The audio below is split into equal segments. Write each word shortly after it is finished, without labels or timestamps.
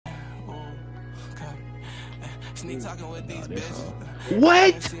What?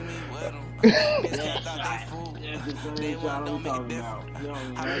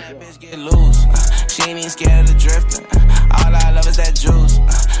 She ain't even scared of the drifting. All I love is that juice.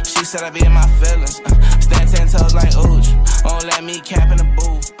 She said I be in my feelings. Stand 10 toes like Ooch. Won't let me cap in the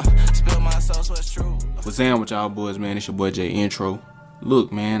booth. Spill my soul so it's true. What's up with y'all boys, man? It's your boy J Intro.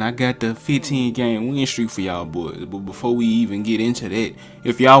 Look, man, I got the 15 game win streak for y'all boys. But before we even get into that,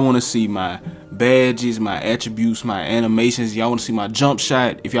 if y'all want to see my badges, my attributes, my animations, y'all want to see my jump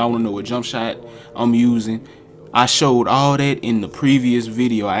shot, if y'all want to know what jump shot I'm using, I showed all that in the previous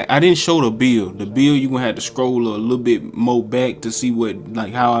video. I didn't show the build. The build, you're going to have to scroll a little bit more back to see what,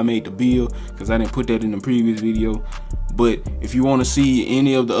 like, how I made the build, because I didn't put that in the previous video. But if you want to see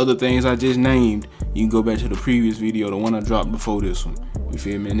any of the other things I just named, you can go back to the previous video, the one I dropped before this one. You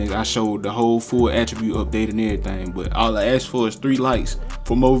feel me? And I showed the whole full attribute update and everything. But all I asked for is 3 likes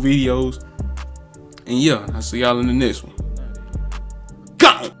for more videos. And yeah, I'll see y'all in the next one. Go!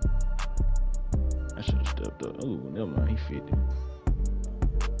 I should have stepped up. Oh, never mind. He fit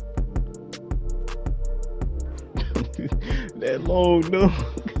it. That long though.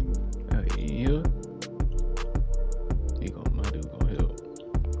 Yeah. My dude gonna help.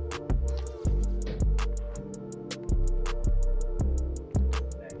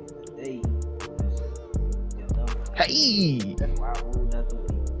 Hey!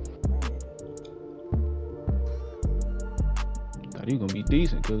 Thought he was gonna be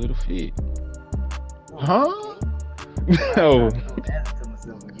decent because of the fit. Huh? No.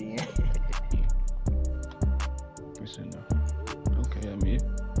 Okay, I'm here.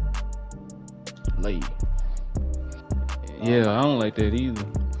 Lay. Yeah, I don't like that either.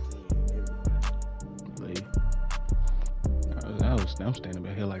 Lay. I'm standing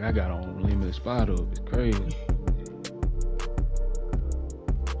back here like I got on limited spot up. It's crazy.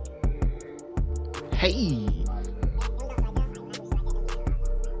 Hey.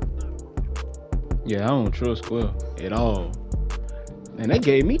 Yeah, I don't trust Square at all. And they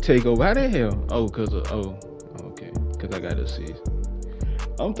gave me takeover. How the hell? Oh, okay. Cause I got a assist.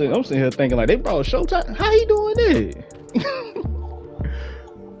 I'm sitting here thinking like they brought Showtime. How he doing that?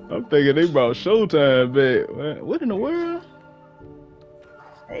 I'm thinking they brought Showtime back. What in the world?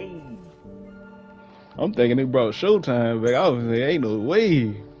 Hey. I'm thinking they brought Showtime back. I was like, ain't no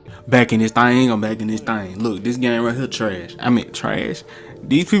way. Back in this thing, I'm back in this thing. Look, this game right here trash. I mean trash.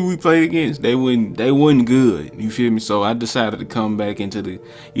 These people we played against, they wasn't good. You feel me? So I decided to come back into the,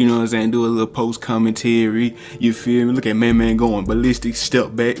 you know what I'm saying, do a little post commentary. You feel me? Look at man going ballistic,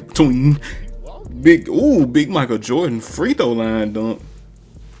 step back between big Michael Jordan free throw line dunk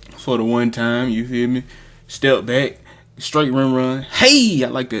for the one time. You feel me? Step back, straight run. Hey, I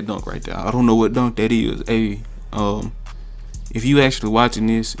like that dunk right there. I don't know what dunk that is. Hey, if you actually watching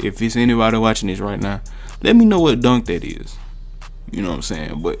this, if it's anybody watching this right now, let me know what dunk that is. You know what I'm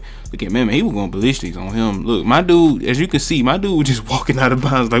saying? But look at man, he was going ballistics on him. Look, my dude, as you can see, my dude was just walking out of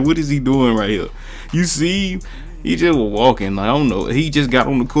bounds. Like, what is he doing right here? You see, he just was walking. Like, I don't know. He just got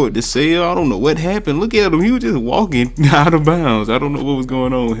on the court to sell. I don't know what happened. Look at him. He was just walking out of bounds. I don't know what was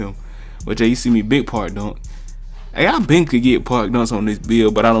going on with him. But yeah, you see me big park dunk. Hey, I been could get park dunks on this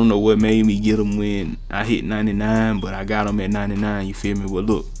build, but I don't know what made me get them when I hit 99, but I got them at 99. You feel me? Well,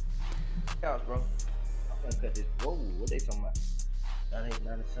 look. Bro. I'm gonna cut this. Whoa, what they talking about? 98,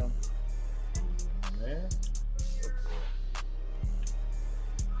 97. Man.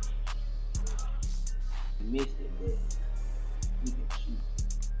 You missed it, but you can shoot.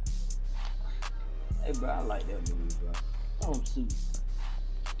 Hey, bro, I like that movie, bro. Don't shoot.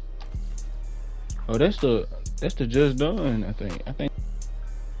 Oh, that's the just done. I think.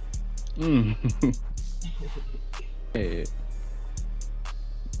 Yeah.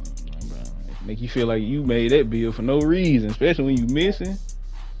 Make you feel like you made that build for no reason, especially when you missing.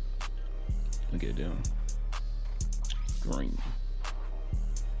 Look at them. Green.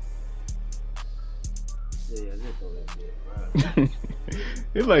 Yeah, just throw that bit, bro.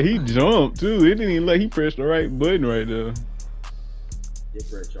 It's like he jumped too. It didn't even like he pressed the right button right there.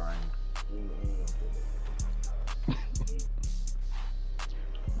 Just press triangle.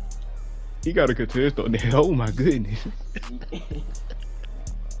 He got a contest on there. Oh my goodness.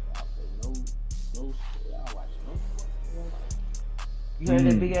 You heard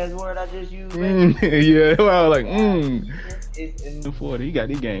that big ass word I just used, man? Yeah, I was like, It's 40. He got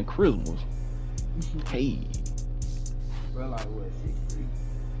these game Christmas. Hey. Bro, like what, 6'3"?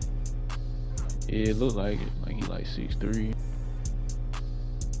 Yeah, it look like it. Like he like 6'3".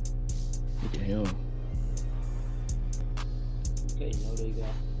 Look at him. Okay, you know they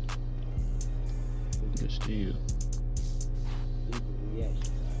got Good steal. reaction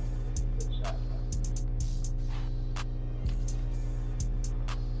time. Good shot, man.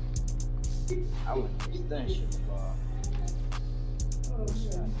 I went to stun shit the ball.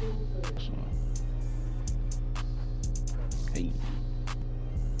 Hey.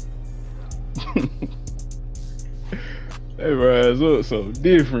 They rise up so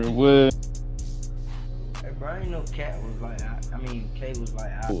different, boy. Hey, bro, I ain't know Cat was like, K was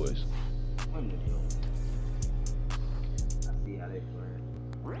like, Boys. What the do? I see how they play.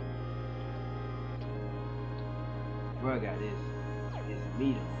 Bro, I got this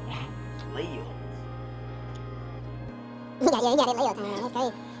meter. It's layups. Yeah, you got it layup time, man. That's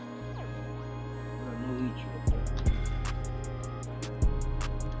crazy. Bro, no eat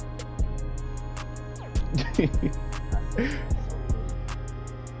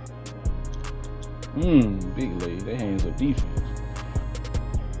Big lay. They hands up defense.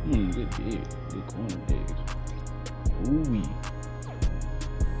 Good dig. Good corner digs. Ooh-wee.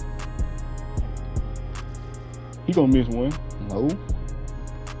 He gonna miss one. No.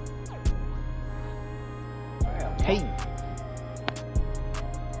 Hey.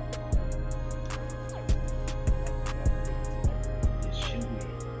 Just shoot me.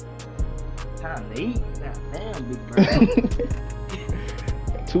 Time to eat. God damn, big bro.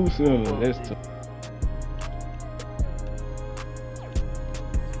 Too soon. That's too.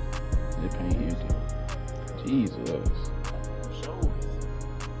 They paint empty. Jesus.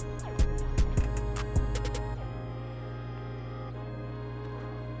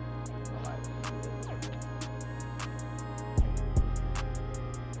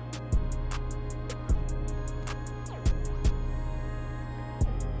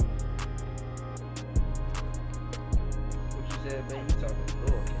 Man, you talking to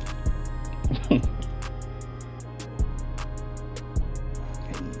Lord.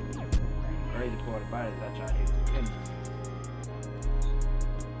 Crazy part about it is I try to hit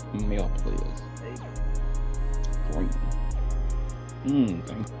the Male players. Great.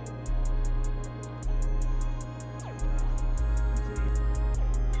 Thank you.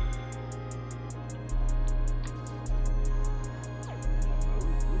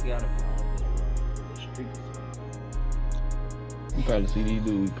 We got a streak. You probably see these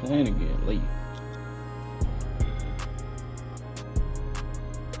dudes playing again late.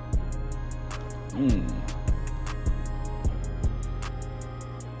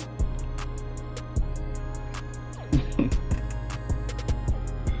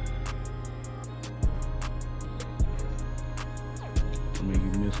 Make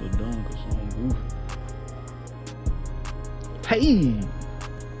you miss a dunk or something goofy. Hey!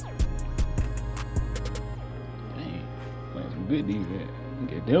 Dang, playing some good defense.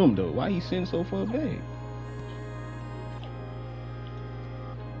 Look at them though. Why he sitting so far back?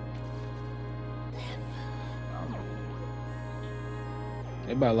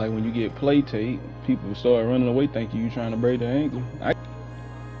 It's about like when you get play tape, people start running away thinking you trying to break the ankle.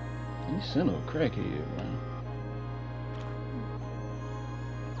 You sent a crackhead, man.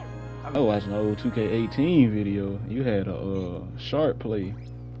 I was watching an old 2K18 video. You had a sharp play.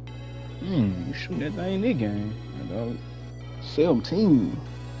 You shoot that thing in this game. Dog. 17.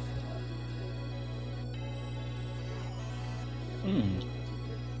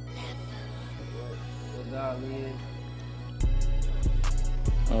 What dog is?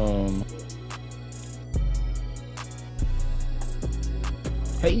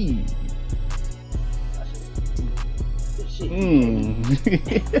 Hey.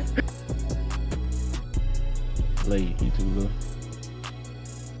 Late, he too low.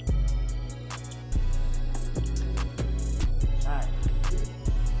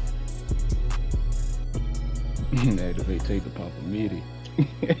 Activate, take the pop a midi.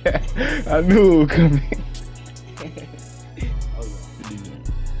 I knew it would come in.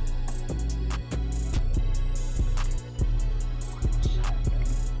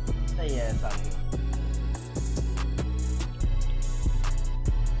 Stay your ass out of here.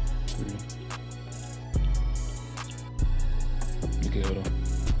 Look at him.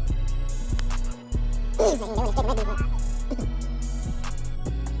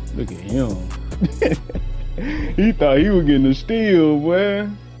 Look at him. He thought he was getting a steal, boy.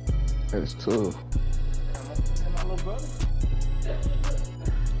 That's tough. My little brother.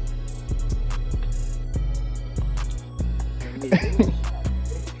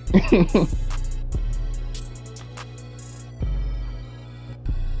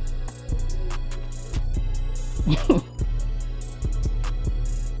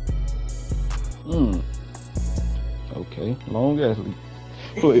 Okay, long athlete.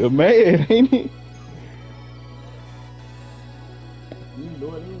 Boy, a man, ain't he?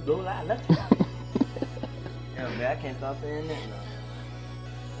 You go like that. Yeah, man, I can't stop saying that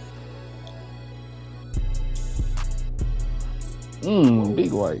now.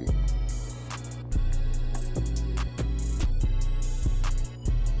 Big white.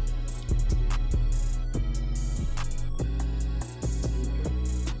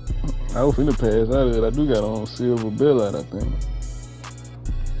 I was finna pass out of it. I do got on silver bill out, I think.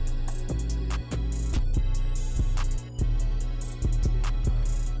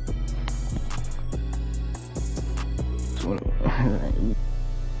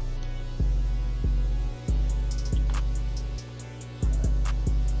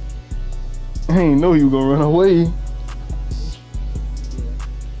 I ain't know you gonna run away.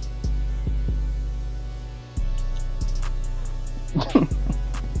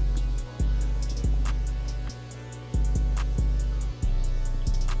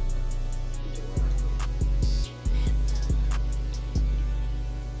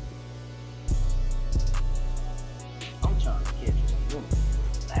 I'm trying to catch you.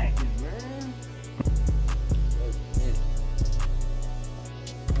 Thank you, man.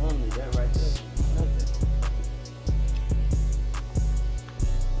 Only that right there.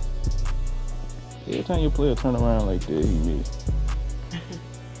 Every time your player turn around like that, he miss.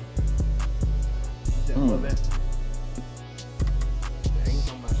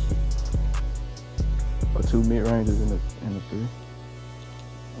 Or 2 mid ranges in the 3.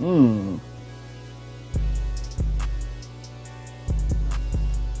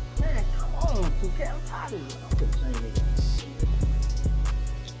 Man, come on, 2K. I'm tired of it. I'm gonna change it.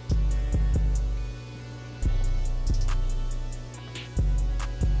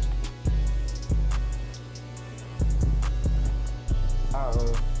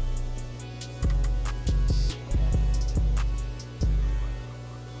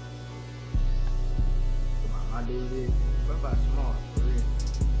 I do this. What about smart? For real.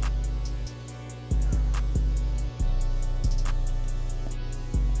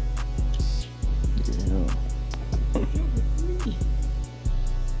 Yeah.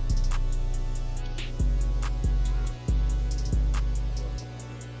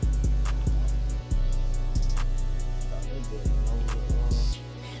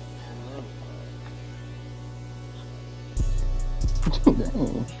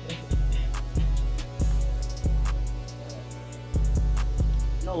 Dang.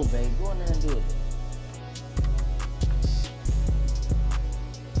 No, babe, go in there and do it.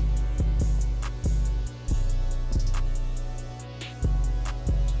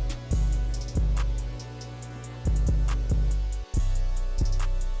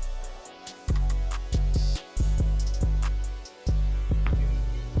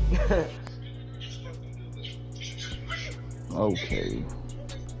 Okay.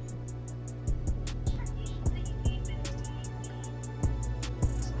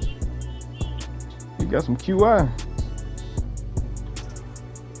 You got some QI.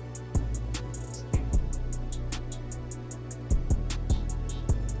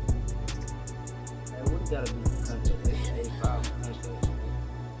 Gotta be contact, 85 contact.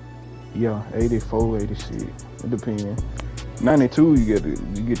 Yeah, 84, 86. It depends. 92, you get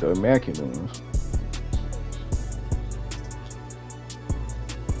the immaculate ones.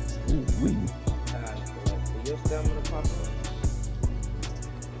 Ooh wee. Your stamina pop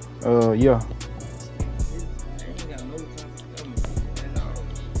up? Yeah. I ain't got no time for stamina at all.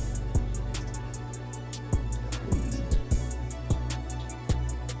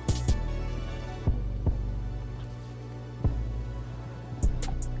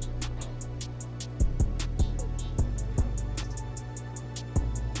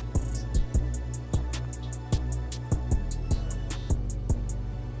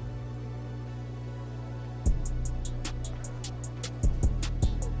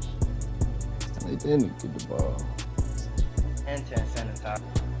 They need to get the ball. And 10 sanitizer.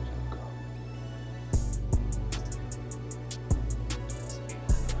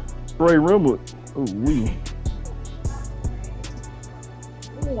 Ray Rimble. Ooh wee.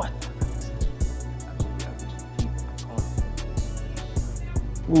 What?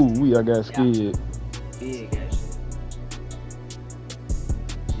 Ooh wee, I got scared. Big ass shit.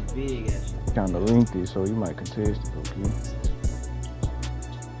 Big ass shit. Kinda lengthy, so you might contest it, okay?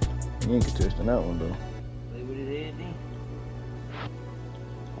 You ain't contesting that one though. Play with his head then.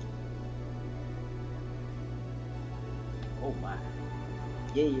 Oh my.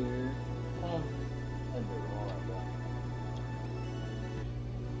 Yeah, yeah. That bit hard, bro.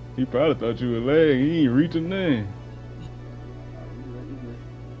 He probably thought you were leg. He ain't reaching there. You good.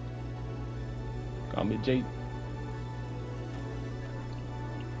 Call me Jake.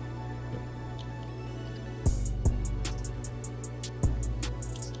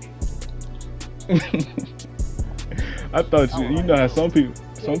 I thought you know how some people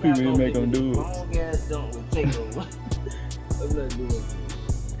didn't make them do it. Long ass dunk would take over. I'm not doing it.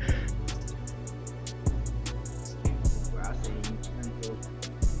 Bro, I seen you turn it over.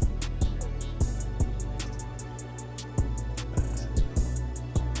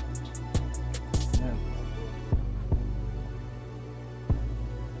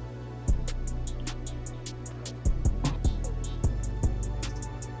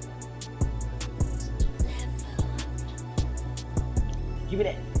 Give me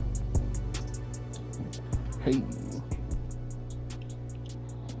that. Hey.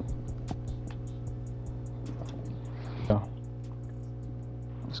 Yeah.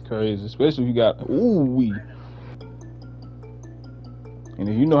 It's crazy, especially if you got ooh-wee. And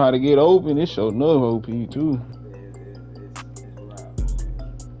if you know how to get open, it show enough OP too.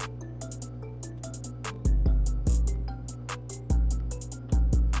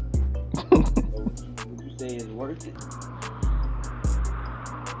 Would you say it's worth it?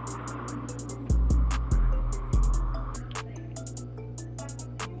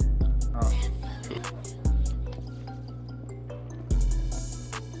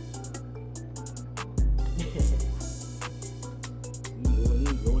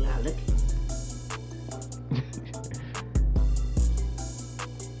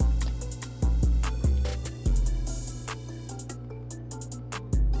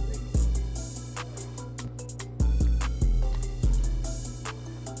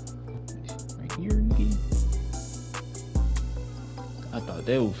 Here, nigga. I thought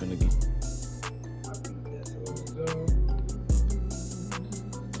that was finna get.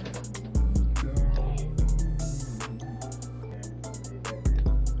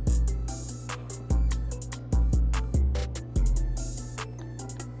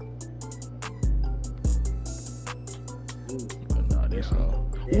 Nah, that's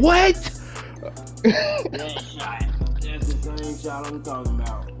all. What? That shot. That's the same shot I'm talking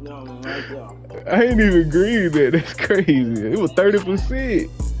about. You know what I mean? Right there. I ain't even agree with that. That's crazy. It was 30%.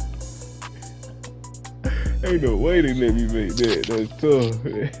 Ain't no way they let me make that. That's tough.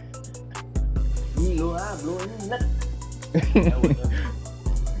 You know I blowing nothing.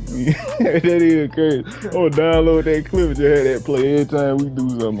 That is crazy. I'm gonna download that clip and just have that play every time we do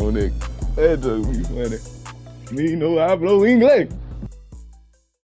something on that. That just be funny. Me know I blow English.